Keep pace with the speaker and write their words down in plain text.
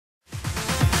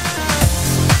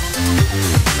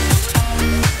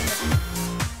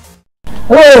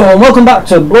Hello and welcome back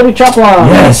to Bloody Trapland.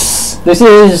 Yes! This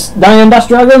is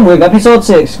DasDragon with episode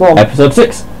 6. Go on. Episode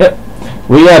 6, yep.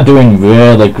 We are doing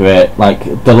really great.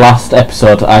 Like, the last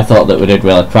episode I thought that we did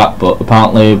really crap, but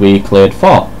apparently we cleared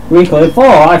 4. We cleared 4,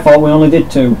 I thought we only did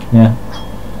 2. Yeah.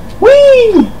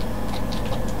 Whee!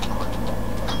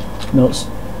 Nuts.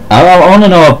 I want to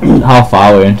know how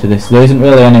far we're into this. There isn't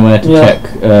really any way to check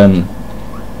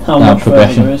how much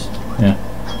progression. there is. Yeah.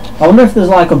 I wonder if there's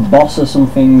like a boss or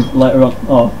something later on.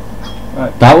 Oh,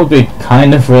 right. That would be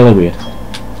kind of really weird.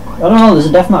 I don't know, there's a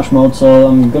deathmatch mode, so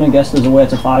I'm gonna guess there's a way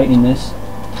to fight in this.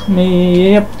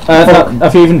 Yep.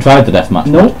 Have you even tried the deathmatch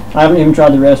mode? Nope, I haven't even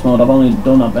tried the race mode, I've only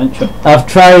done adventure. I've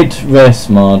tried race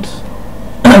mode.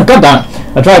 God damn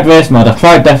it! I tried race mode, I've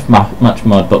tried deathmatch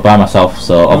mode, but by myself,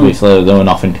 so obviously there were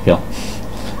nothing to kill.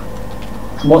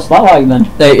 What's that like then?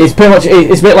 It's pretty much,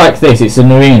 it's a bit like this, it's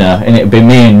an arena, and it'd be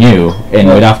me and you, and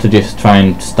we'd have to just try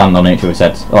and stand on each other's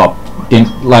heads. Or,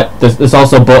 like, there's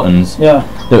also buttons that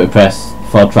we press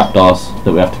for trapdoors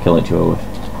that we have to kill each other with.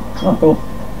 Oh, cool.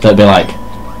 So it'd be like...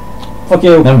 Fuck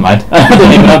you. Never mind, I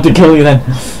didn't even have to kill you then.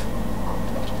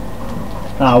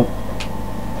 Ow.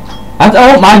 I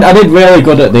don't mind, I did really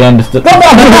good at the end of the...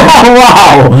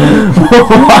 Wow!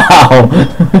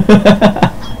 Wow!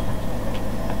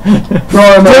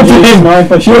 Pro emergency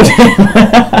sniper, shoot him!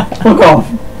 Fuck off.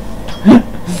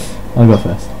 I'll go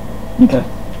first. Okay.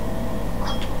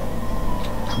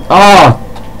 Oh!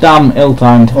 Damn,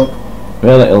 ill-timed. Fuck.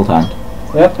 Really ill-timed.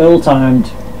 Yep,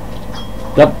 ill-timed.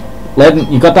 Yep.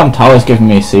 Your goddamn tower's giving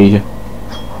me a seizure.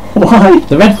 Why?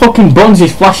 The red fucking buttons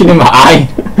is flashing in my eye.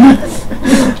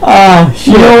 Ah,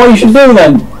 shit. You know what you should do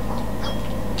then?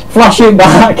 Flash it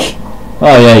back.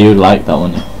 Oh yeah, you'd like that,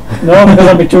 wouldn't you? No, because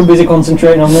I'd be too busy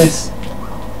concentrating on this.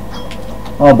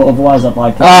 Oh, but otherwise I'd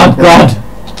like it. Oh god!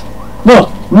 No!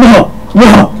 No!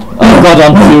 No! Oh god,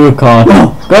 I'm too record.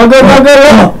 No! Go, go, go, go,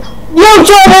 go! You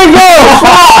Johnny, go!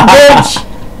 Bitch!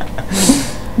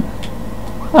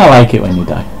 I like it when you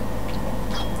die.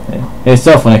 It's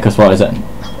so funny because what is it?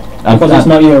 Because it's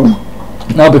not you.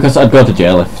 No, because I'd go to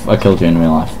jail if I killed you in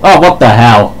real life. Oh, what the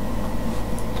hell?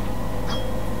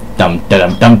 Dum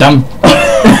dum dum dum.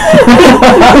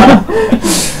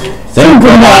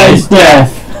 Synchronized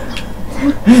death.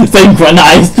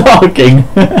 Synchronized talking.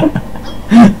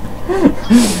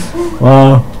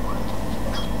 Wow.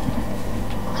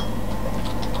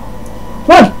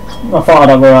 What? I thought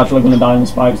I were actually going to die in the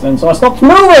spikes then, so I stopped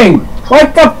moving!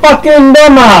 Like a fucking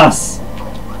dumbass!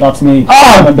 That's me.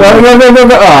 Oh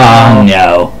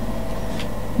no.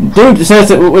 Dude says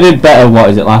that we did better, what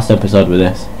is it, last episode with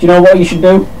this? Do you know what you should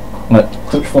do? What?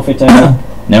 Touch Fluffy Tail.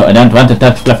 No, I don't want to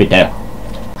touch Fluffy Tail.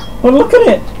 But look at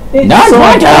it! It's No, so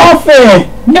I don't. fluffy!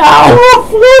 No! So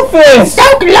fluffy! So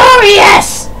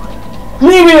glorious!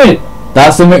 Leave it!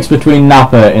 That's a mix between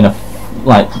Nappa and a,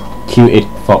 like, cuted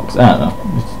fox. I don't know.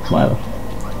 It's whatever.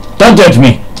 Don't judge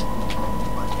me!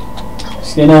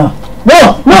 Skinner.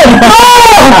 No! No!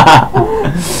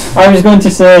 I was going to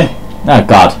say... Oh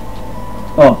god.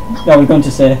 Oh, I was going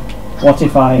to say, what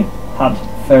if I had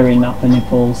furry Nappa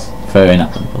nipples? Furry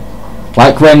Nappa nipples.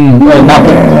 Like when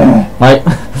Nappa... like,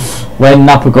 when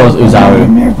Nappa goes Uzaru.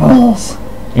 Nipples.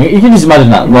 You can just imagine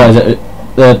that. What is it?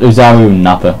 The Uzaru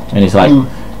Nappa. And he's like... Look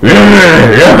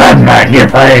at my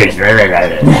nipples!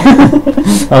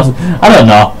 I don't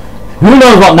know. Who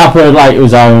knows what Nappa like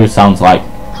Uzaru sounds like?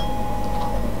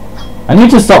 I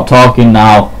need to stop talking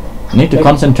now. I need to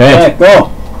concentrate. Yeah, go.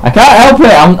 I can't help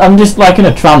it. I'm just like in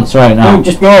a trance right now. Dude,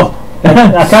 just go.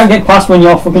 I can't get past when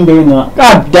you're fucking doing that.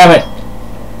 God damn it.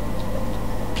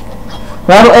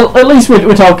 Well, at least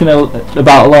we're talking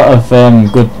about a lot of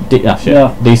good,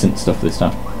 decent stuff this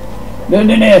time. No,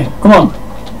 come on.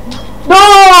 No!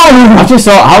 I just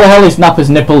thought, how the hell is Nappa's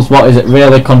nipples? What is it?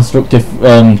 Really constructive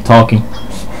talking.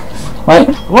 Like,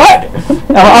 what?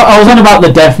 I was on about the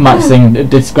deathmatch thing,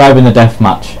 describing the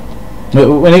deathmatch.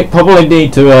 We probably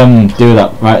need to do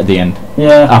that right at the end.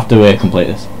 Yeah. After we complete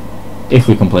this. If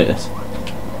we complete this.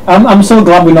 I'm so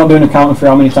glad we're not doing a counter for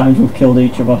how many times we've killed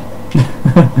each other.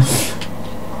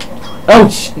 Oh,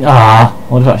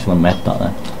 what if I actually made that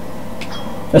then?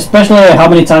 Especially how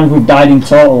many times we've died in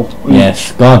total.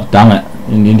 Yes, god damn it.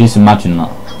 You just imagine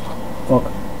that.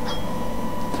 Fuck.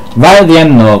 Right at the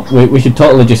end though, we should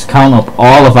totally just count up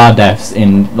all of our deaths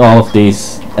in all of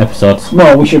these episodes.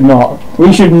 No, we should not.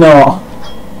 We should not.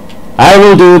 I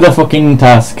will do the fucking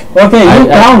task. Okay,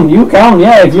 you count,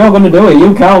 yeah, if you're gonna do it,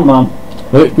 you count, man.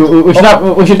 We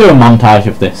should do a montage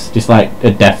of this, just like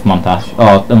a death montage,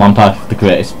 or a montage of the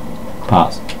greatest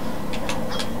parts.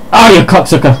 Oh, you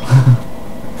cocksucker!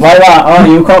 Like that, oh,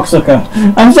 you cocksucker.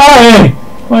 I'm sorry!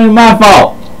 Well, it's my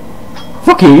fault.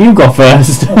 Fuck you, you go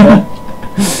first.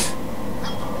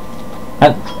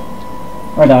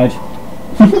 I died.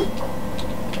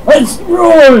 Let's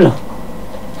roll!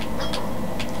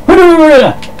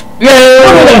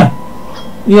 Yeah!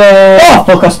 Yeah! Oh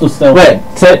fuck, I stood still. Wait,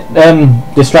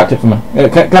 distract it from me.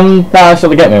 Can that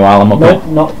actually get me while I'm up No,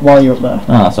 here? not while you're up there.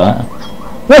 Oh, that's alright.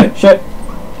 Hey, shit!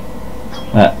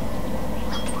 Right.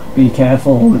 Be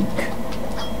careful, Luke.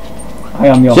 I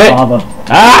am your Shit. father.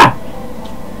 Ah!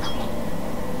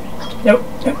 No,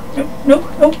 no, no, no,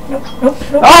 no, no,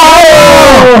 no.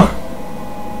 Oh!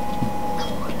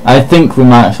 I think we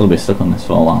might actually be stuck on this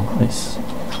for a while.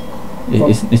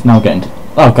 It's now getting to...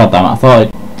 Oh god damn it, I thought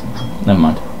it... Never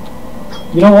mind.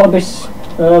 You know what'd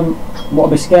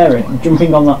be scary?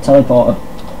 Jumping on that teleporter.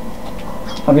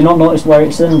 Have you not noticed where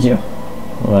it sends you?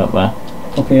 Where?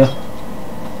 Up here.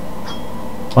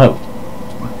 Wait.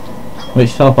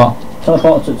 Which teleport?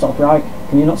 Teleporter to the top right.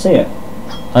 Can you not see it?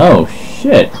 Oh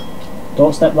shit.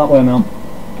 Don't step that way, man.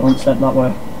 Don't step that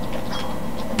way.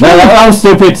 No, that was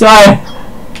stupid, sorry!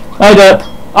 I don't...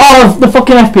 Oh, the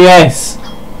fucking FPS!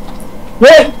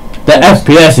 Wait! The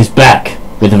FPS is back!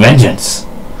 With a vengeance!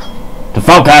 To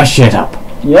fuck our shit up!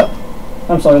 Yep.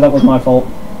 I'm sorry, that was my fault.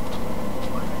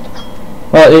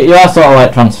 Well, you are sort of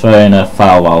like transferring a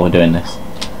file while we're doing this.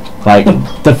 Like,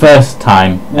 the first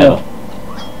time ever.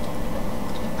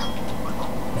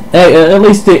 Hey, at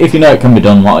least if you know it can be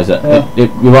done, what is it? Yeah.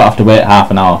 You won't have to wait half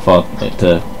an hour for it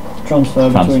to... Transfer.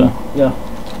 Between... Yeah.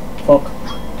 Fuck.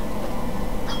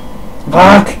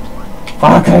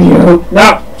 Fuck are you?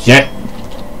 No! Shit!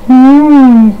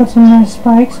 Got some nice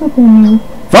spikes up in you.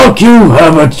 Fuck you,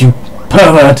 Herbert, you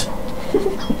pervert!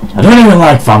 I don't even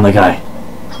like Family Guy.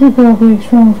 You're probably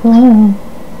strong for him.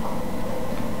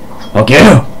 Fuck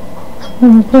you!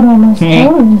 Let me put on my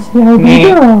spell and see how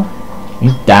you go.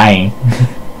 He's dying.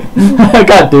 I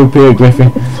can't do Peter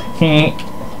Griffin.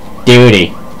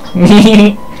 Duty.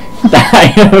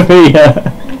 Die over here.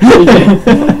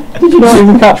 Did you not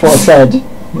even catch what I said?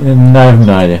 No, I have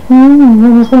no idea. Let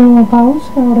me put on my power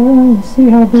scouter and see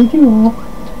how big you are.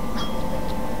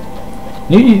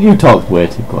 You talked way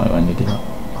too quiet when you did that.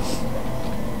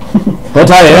 But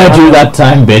I heard you that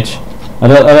time, bitch. I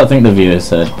don't think the viewers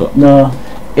heard, but No.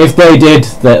 if they did,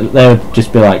 they would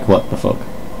just be like, what the fuck?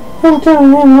 I'm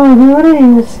telling him what it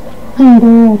is. I'm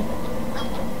dead.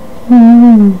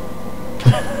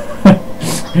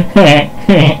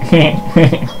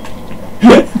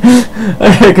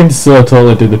 I can so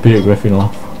totally do the Peter Griffin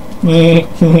laugh.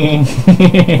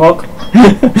 Fuck.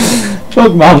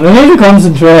 Fuck man, I need to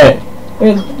concentrate.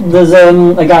 There's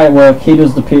a guy at work, he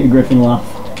does the Peter Griffin laugh.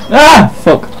 Ah!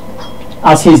 Fuck.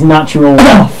 As his natural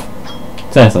laugh.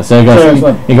 Seriously, so he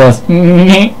goes,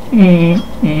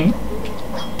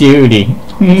 duty.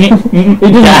 He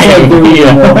doesn't say duty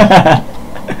anymore.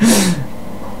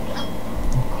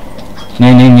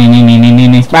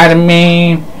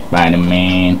 Spider-Man.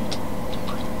 Spider-Man.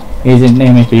 His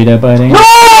name is Peter Buddy.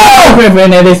 No!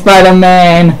 Griffin is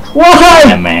Spider-Man. Why?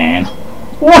 Spider-Man.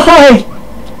 Why?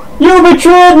 You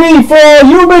betrayed me, Thor!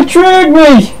 You betrayed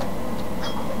me!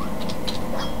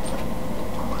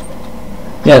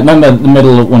 Yeah, remember the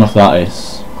middle one of that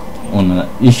is one that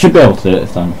you should be able to do it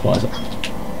this time. What is it?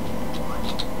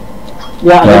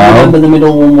 Yeah, I don't remember the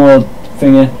middle one more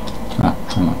thingy. Ah,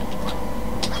 hang on.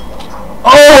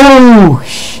 Oh!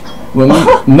 Well,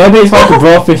 maybe it's like a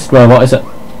draw fist where, what is it?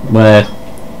 Where...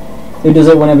 He does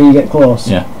it whenever you get close.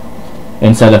 Yeah.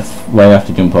 Instead of where you have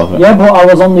to jump over it. Yeah, but I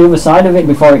was on the other side of it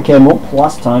before it came up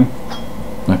last time.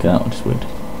 Okay, that was weird.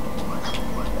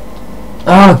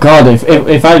 Oh god,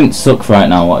 if I didn't suck right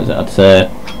now, what is it? I'd say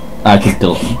I could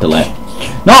delay.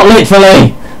 Not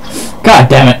literally! God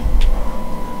damn it!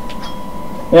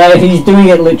 Yeah, he's doing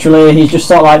it literally, he's just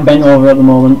sort of like bent over at the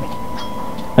moment.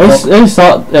 I just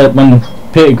thought when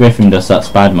Peter Griffin does that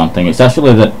Spider-Man thing, it's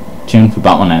actually the tune for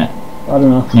Batman in it. I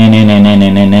don't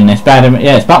know. Spider-Man,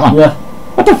 yeah, it's Batman. Yeah.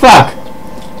 What the fuck?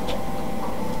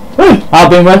 I've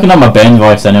been working on my Bane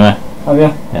voice anyway. Have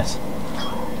you? Yes.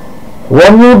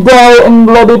 When you die in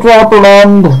Bloody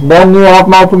Trapland, then you have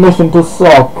my permission to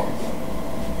suck.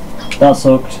 That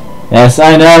sucked. Yes,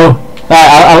 I know.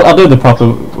 Right, I'll do the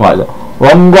proper. What is it?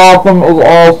 When Gotham is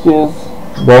ashes,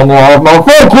 then you have my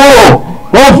fuck you!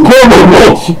 Don't kill me,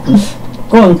 bitch!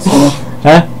 Go on, Tina.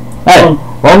 Huh? Hey,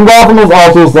 when Gotham is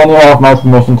ashes, then you have my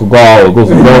permission to die. This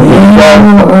is a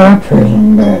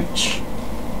prison bitch.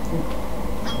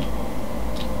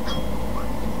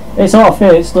 It sort of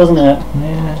fits, doesn't it?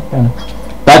 Yeah, kind of.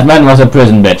 Batman was a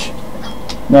prison bitch.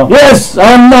 No. Yes,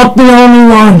 I'm not the only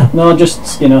one! No, just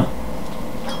Skinner.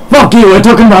 Fuck you, we're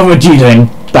talking about Vegeta and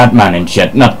Batman and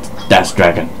shit, not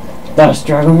DasDragon.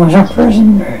 DasDragon was a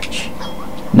prison bitch.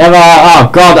 Never. Oh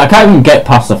god, I can't even get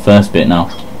past the first bit now.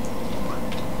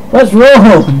 Let's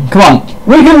roll. Come on.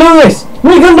 We can do this.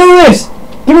 We can do this.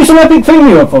 Give me some epic theme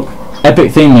music, fuck.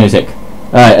 Epic theme music.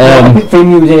 Alright, epic theme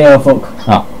music, fuck.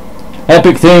 Oh.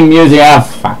 Epic theme music,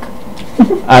 fuck.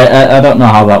 I don't know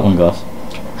how that one goes.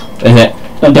 Is it?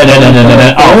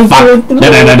 Oh fuck.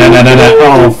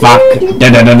 Oh fuck.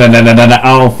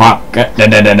 Oh fuck.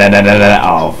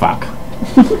 Oh fuck.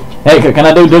 Hey, can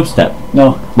I do dubstep?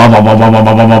 No.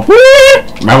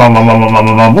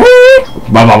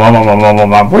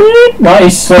 That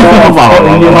is so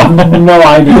funny, you have no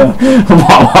idea.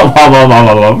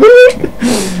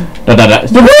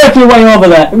 You work your way over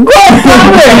there.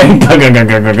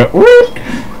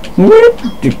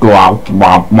 Go out.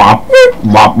 Fucking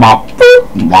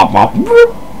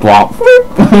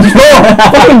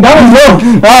down low.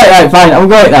 Alright, fine, I'm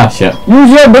going now, shit.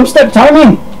 Use your dubstep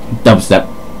timing. Dubstep.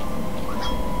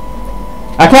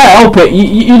 I can't help it.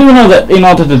 You do know that in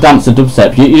order to dance a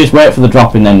dubstep, you just wait for the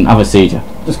drop and then have a seizure.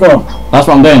 Just go. That's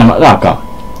what I'm doing. I'm like, oh god,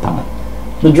 damn it.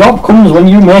 The drop comes when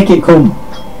you make it come.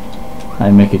 I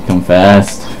make it come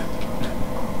first.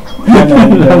 I know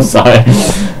you do. I'm sorry.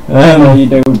 I know you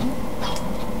do.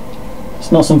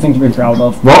 It's not something to be proud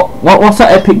of. What's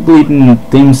that epic bleeding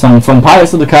theme song from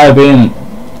Pirates of the Caribbean?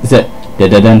 Is it? Yeah,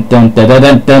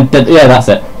 that's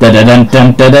it.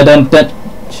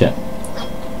 Shit.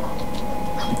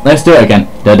 Let's do it again.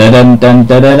 It's open!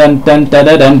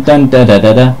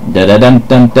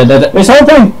 It's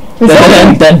open!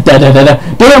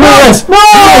 Do it, viewers! No!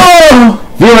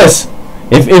 Viewers,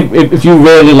 if you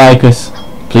really like us,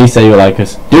 please say you like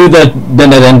us. Do the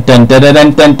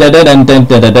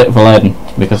for Laden,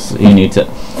 because he needs it.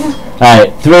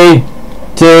 Alright, 3,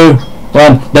 2,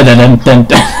 1.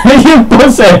 You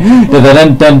pussy!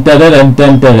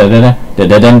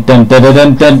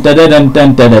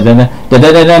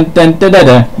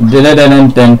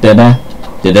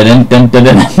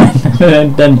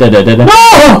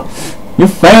 No! You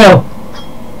fail!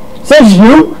 Says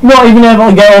you, not even able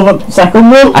to get over second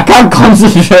one. I can't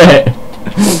concentrate!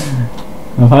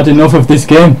 I've had enough of this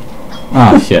game.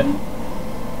 Ah, shit.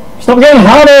 Stop getting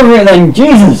hard over it then,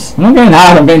 Jesus! I'm not getting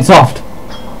hard, I'm getting soft.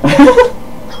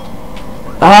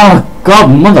 Oh god,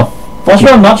 motherfucker. What's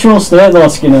your natural state though,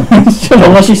 Skinner?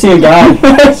 Unless you see a guy.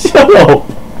 Shut up.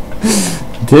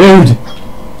 Dude.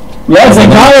 Yeah, it's a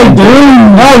guy,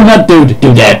 dude! No, not dude.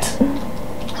 Dudette.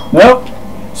 Nope.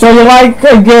 So you like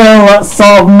a girl that's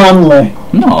sort of manly?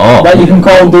 No. That you can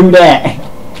call dudette?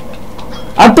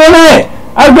 I've done it!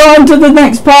 I've gone to the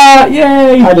next part!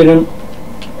 Yay! I didn't.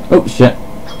 Oh shit.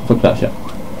 Fuck that shit.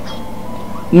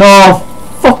 No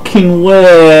fucking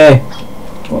way!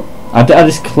 What? I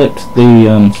just clipped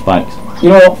the spikes. You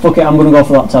know what? Fuck it, I'm gonna go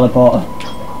for that teleporter.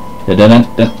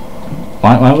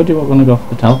 Why would you want to go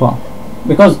for the teleporter?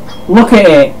 Because, look at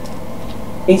it.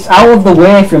 It's out of the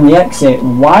way from the exit.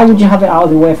 Why would you have it out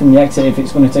of the way from the exit if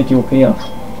it's going to take you up here?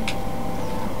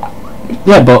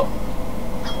 Yeah, but...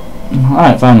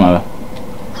 Alright, fine, whatever.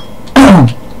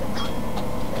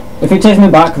 If it takes me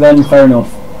back, then fair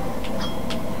enough.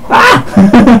 Ah!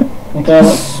 Okay,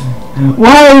 let's...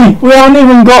 Why? We haven't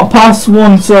even got past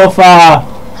one so far.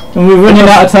 And we're running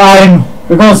out of time.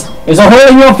 Because there's a hole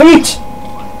in your feet!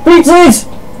 Feetsies!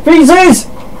 Feetsies!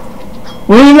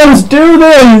 We must do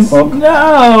this! Fuck.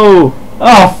 No!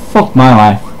 Oh, fuck my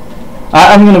life.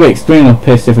 I'm going to be extremely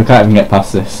pissed if we can't even get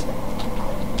past this.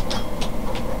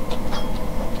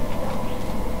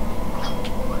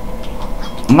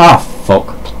 Ah,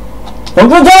 fuck. Fuck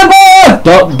the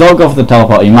teleporter! Don't go for the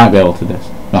teleporter, you might be able to do this.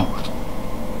 No.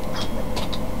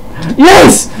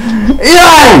 Yes!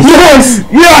 Yes! Yes!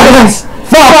 Yes!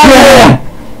 Fuck yeah!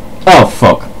 Oh,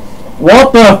 fuck.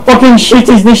 What the fucking shit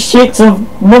is this shit of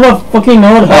motherfucking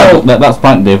old hell? That's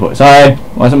point default. Sorry,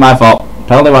 wasn't my fault.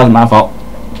 Totally wasn't my fault.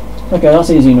 Okay,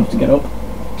 that's easy enough to get up.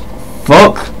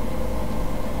 Fuck.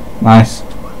 Nice.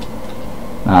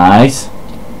 Nice.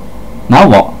 Now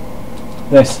what?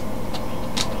 This.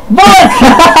 Fuck!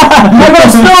 I got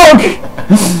stuck!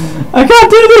 I can't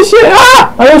do this shit!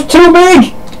 Ah! I was too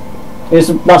big!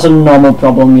 That's a normal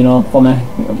problem, you know, for me.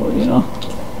 You know.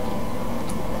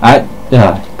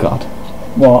 Oh, God.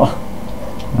 What?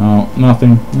 No,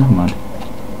 nothing. Never mind.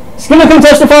 Skinner can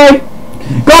testify!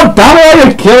 God damn it,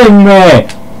 you're killing me!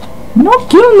 Not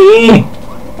kill me!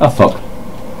 Oh, fuck.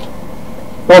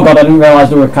 Oh god, I didn't realise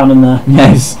there were a cannon there.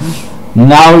 Yes.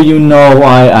 Now you know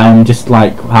why I'm just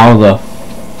like, how the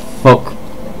fuck?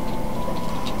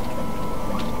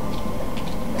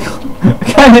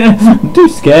 I'm too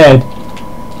scared.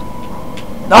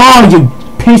 Oh, you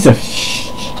piece of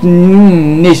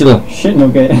Shit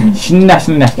nugget.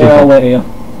 Schnassel. Yeah, I'll wait here.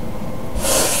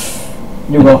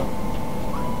 You go.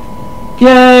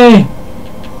 Yay!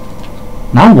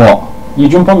 Now what? You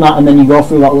jump on that and then you go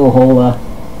through that little hole there.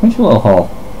 Which little hole?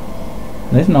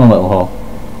 There's no little hole.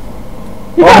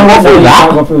 You Oh, can't no, go through you that!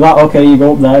 can't go through that. Okay, you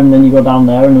go up there and then you go down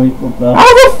there and up there.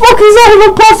 How the fuck is that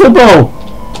even possible?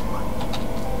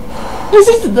 This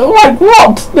is like,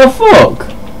 what the fuck?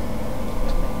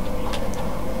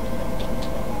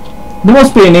 There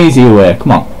must be an easier way,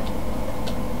 come on.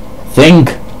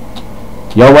 Think!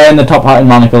 You're wearing the top hat and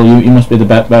monocle, you must be the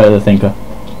better thinker.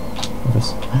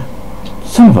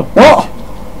 Son of a what?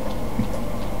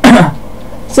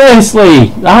 Seriously,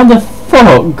 how the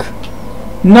fuck?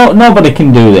 No, nobody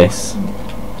can do this.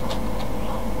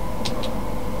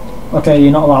 Okay,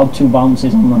 you're not allowed 2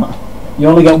 bounces on that. You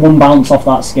only get 1 bounce off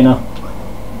that Skinner.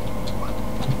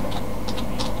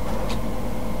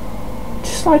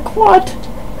 Just like what?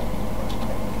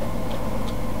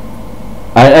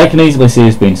 I can easily see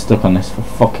us being stuck on this for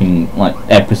fucking like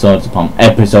episodes upon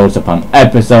episodes upon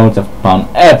episodes upon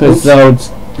episodes.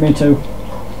 Oops. Me too.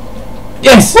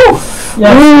 Yes!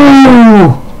 Yes.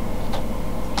 Ooh.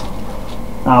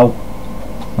 Ow.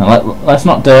 Now let's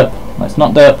not derp. Let's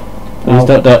not derp. Please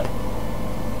don't derp.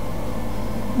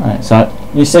 Alright, so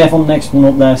you're safe on the next one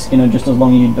up there, Skinner, just as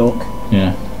long as you duck.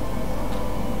 yeah.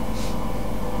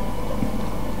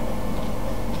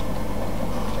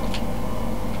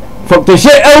 Fuck this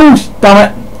shit! Oh, damn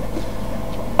it!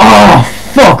 Oh,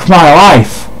 fuck my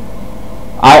life!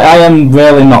 I am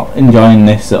really not enjoying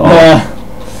this at all. Yeah.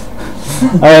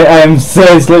 I am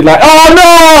seriously like, oh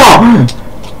no!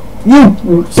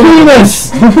 You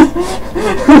penis!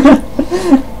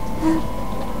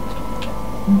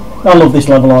 I love this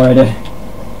level already.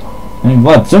 I'm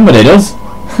glad somebody does.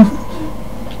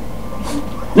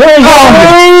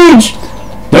 Rage!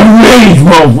 The rage!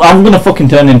 Well, I'm gonna fucking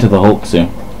turn into the Hulk soon.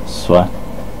 I swear.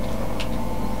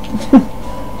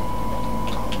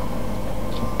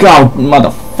 God,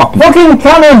 motherfucking Fucking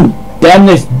cannon! damn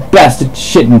this bastard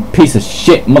shitting piece of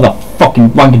shit, motherfucking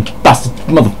wanking bastard,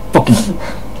 motherfucking.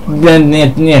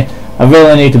 I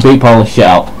really need to beep all this shit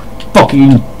out.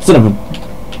 Fucking son of a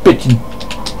bitch,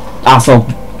 asshole.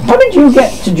 How did you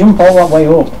get to jump all that way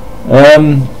up?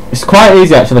 It's quite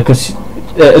easy actually, because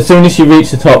as soon as you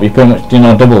reach the top, you pretty much do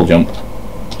no double jump.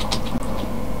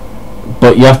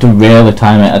 But you have to really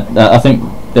time it. I think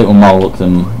it will more look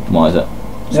than what is it?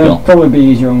 Skill. It'll probably be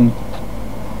easier on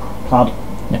pad.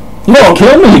 Yeah. You don't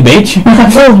kill me, bitch!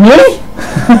 Killed me?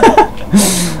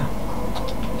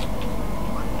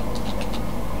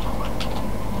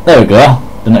 There we go.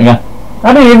 Done it again.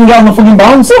 I didn't even get on the fucking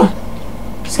bouncer.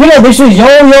 Skinner, this is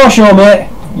your show, mate.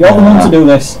 You're the one to do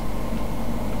this.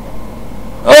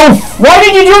 Oh! Why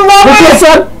did you jump that way? Because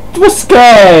I was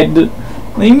scared!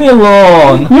 Leave me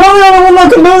alone! You're the only one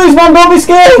that can do this, man. Don't be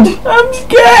scared. I'm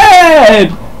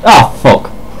scared! Ah,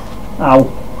 fuck.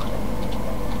 Ow.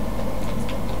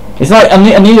 It's like,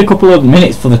 I need a couple of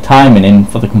minutes for the timing in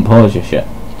for the composure shit.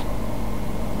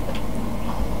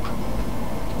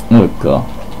 There we go.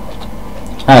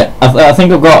 Alright, I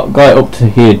think I've got it up to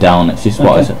here down. It's just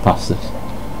what is it past this.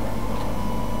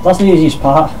 That's the easiest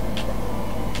part.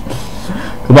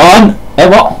 Come on! Hey,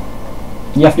 what?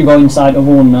 You have to go inside of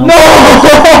one now. No!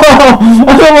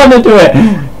 I don't want to do it!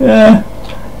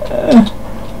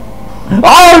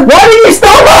 Oh! Why did you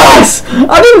stop us?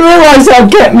 I didn't realise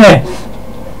that'd get me!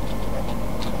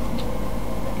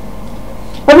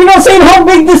 Have you not seen how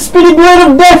big the spinny blade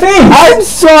of death is? I'm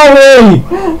sorry!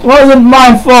 It wasn't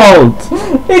my fault!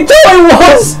 It totally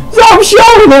was! Stop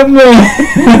shouting at me!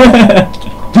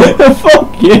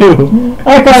 Fuck you!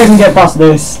 I can't even get past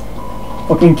this.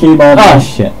 Fucking keyboard. Oh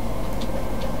shit.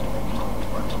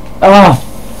 Oh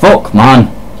fuck, man.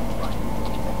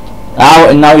 Ow,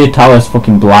 and now your tower's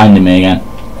fucking blinding me again.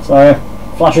 Sorry.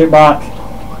 Flash it back.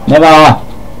 Never!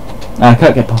 I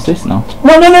can't get past this now.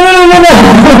 No.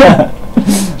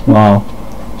 Wow.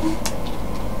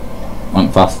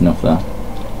 Went fast enough there.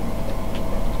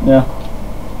 Yeah.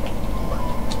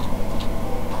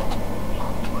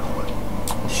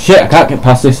 Shit, I can't get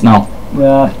past this now.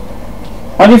 Yeah.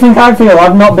 How do you think I feel?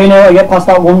 I've not been able to get past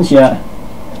that once yet.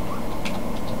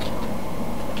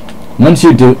 Once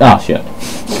you do... Ah, shit.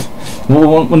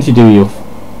 Once you do your...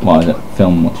 What is it?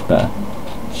 Film much better.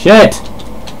 Shit!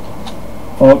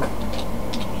 Fuck.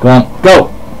 Go on.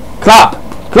 Go! Clap!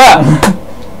 Clap!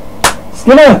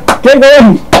 Skinner! Get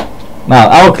going! Well,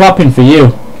 I was clapping for you.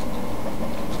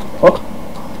 Fuck.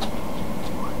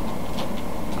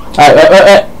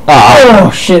 Ah.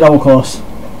 Oh shit, that was close.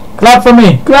 Clap for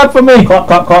me! Clap for me! Clap,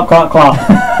 clap, clap, clap,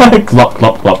 clap. Clop,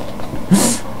 clop, clop.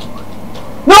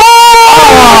 No!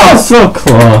 Oh, so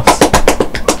close.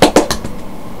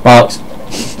 Bollocks.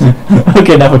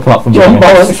 Okay, never clap from Do you want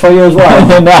bollocks for you as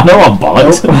well? No, I don't want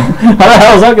bollocks. Nope. How the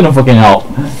hell is that gonna fucking help?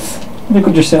 They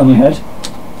could just sit on your head.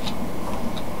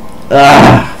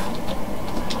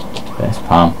 Face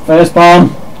palm. Face palm.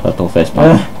 Total face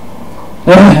palm.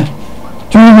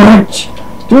 Too much.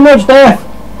 Too much death.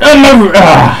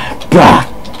 God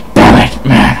damn it,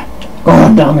 man.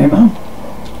 God damn it, man.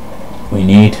 We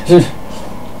need. Just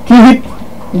keep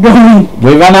going.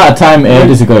 We ran out of time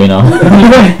ages ago, you know.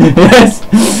 Yes.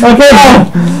 Okay.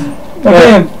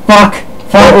 Okay. Fuck.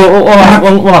 Fuck.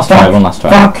 One last try. One last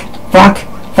try. Fuck. Fuck.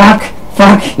 Fuck.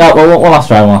 Fuck. No, one last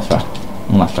try. One last try.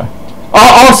 One last try.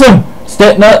 Oh, awesome!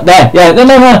 Stay. No, there. Yeah. No.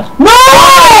 No!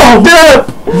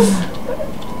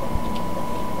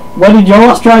 Where did your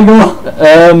last try go?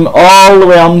 All the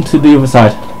way on to the other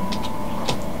side.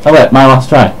 Oh wait, my last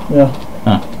try. Yeah.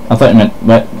 Oh, I thought you meant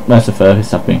where's the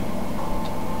furthest I've been.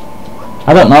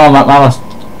 I don't know. My last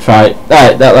try.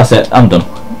 That's it. I'm done.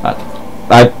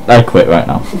 I quit right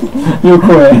now. You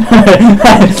quit.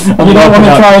 You don't want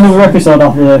to try another episode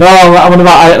after this? No, I'm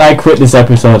about I quit this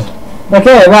episode.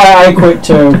 Okay, right, I quit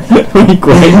too. We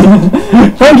quit.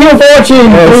 Thank you for watching.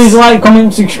 Yes. Please like,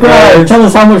 comment, subscribe. Yes. Tell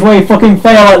us how much we fucking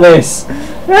fail at this.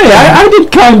 Hey, I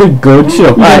did kind of good.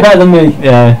 Shut up. You did better than me.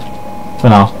 Yeah. For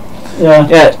now. Yeah.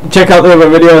 Yeah, check out the other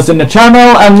videos in the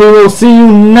channel and we will see you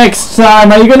next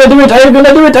time. Are you gonna do it? Are you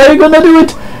gonna do it? Are you gonna do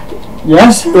it?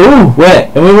 Yes. Ooh,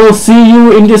 wait. And we will see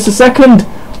you in just a second.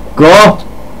 Go.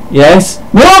 Yes.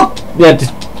 No. Yeah,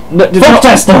 just Fuck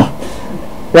tester.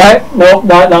 Right. No.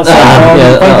 That's it.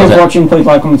 Yeah, thank you for watching. Please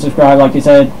like, comment, subscribe. Like you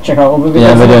said, check out other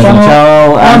videos videos on the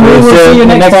channel. And we will see you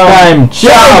next time.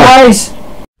 Ciao, guys.